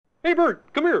Hey, Bert,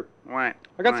 come here. What?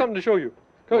 I got something to show you.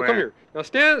 Come here. Now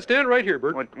stand right here,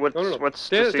 Bert. What's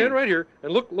stand right here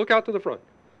and look out to the front.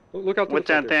 Look out to the front. What's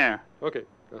out there? Okay.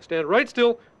 Now stand right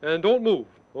still and don't move.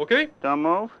 Okay? Don't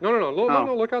move? No.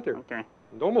 No, look out there. Okay.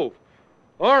 Don't move.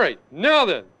 All right. Now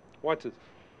then, watch this.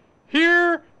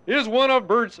 Here is one of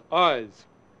Bert's eyes.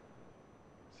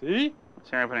 See? What's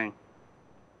happening?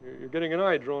 You're getting an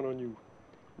eye drawn on you.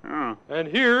 Oh. And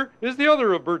here is the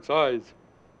other of Bert's eyes.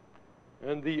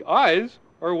 And the eyes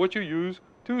are what you use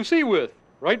to see with.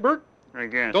 Right, Bert? I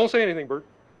guess. Don't say anything, Bert.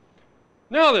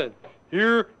 Now then,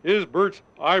 here is Bert's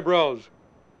eyebrows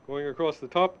going across the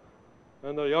top.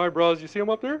 And the eyebrows, you see them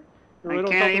up there? I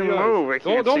can't even move. I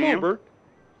can't Don't see move, them. Bert.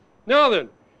 Now then,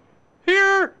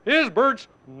 here is Bert's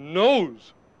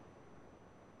nose.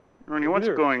 Ernie, what's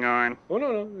going on? Oh,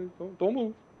 no. Don't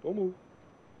move. Don't move.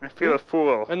 I feel a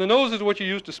fool. And the nose is what you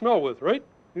use to smell with, right?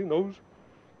 The nose.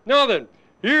 Now then,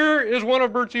 here is one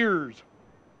of Bert's ears.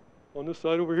 On this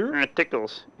side over here. It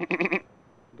tickles.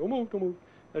 Don't move.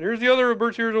 And here's the other of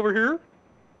Bert's ears over here.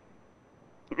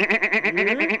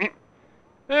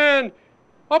 And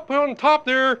up on top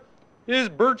there is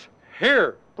Bert's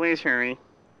hair. Please hurry.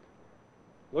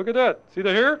 Look at that. See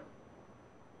the hair?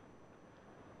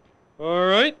 All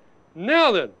right.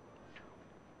 Now then,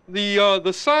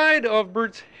 the side of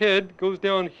Bert's head goes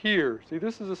down here. See,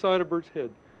 this is the side of Bert's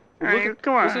head.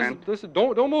 Come on. This is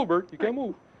don't move, Bert. You can't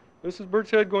move. This is Bert's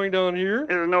head going down here.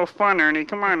 This is no fun, Ernie.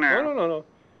 Come on now. No.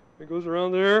 It goes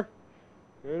around there,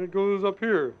 and it goes up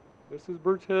here. This is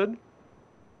Bert's head.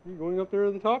 You going up there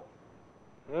at the top?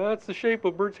 That's the shape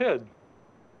of Bert's head.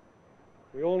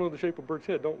 We all know the shape of Bert's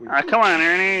head, don't we? Come on,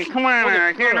 Ernie. Come on now.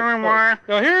 I can't do more.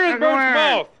 Now here is Bert's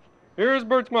mouth. Here is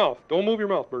Bert's mouth. Don't move your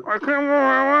mouth, Bert. I can't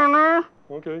move.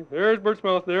 Okay, there's Bert's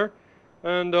mouth there.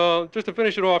 And just to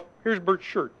finish it off, here's Bert's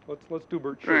shirt. Let's do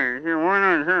Bert's shirt. Hey, why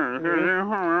not And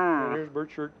here's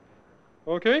Bert's shirt.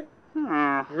 Okay?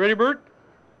 You ready, Bert?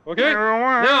 Okay?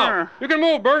 Now, Now, you can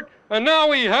move, Bert. And now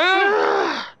we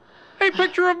have a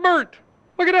picture of Bert.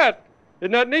 Look at that.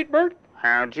 Isn't that neat, Bert?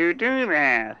 How'd you do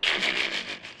that?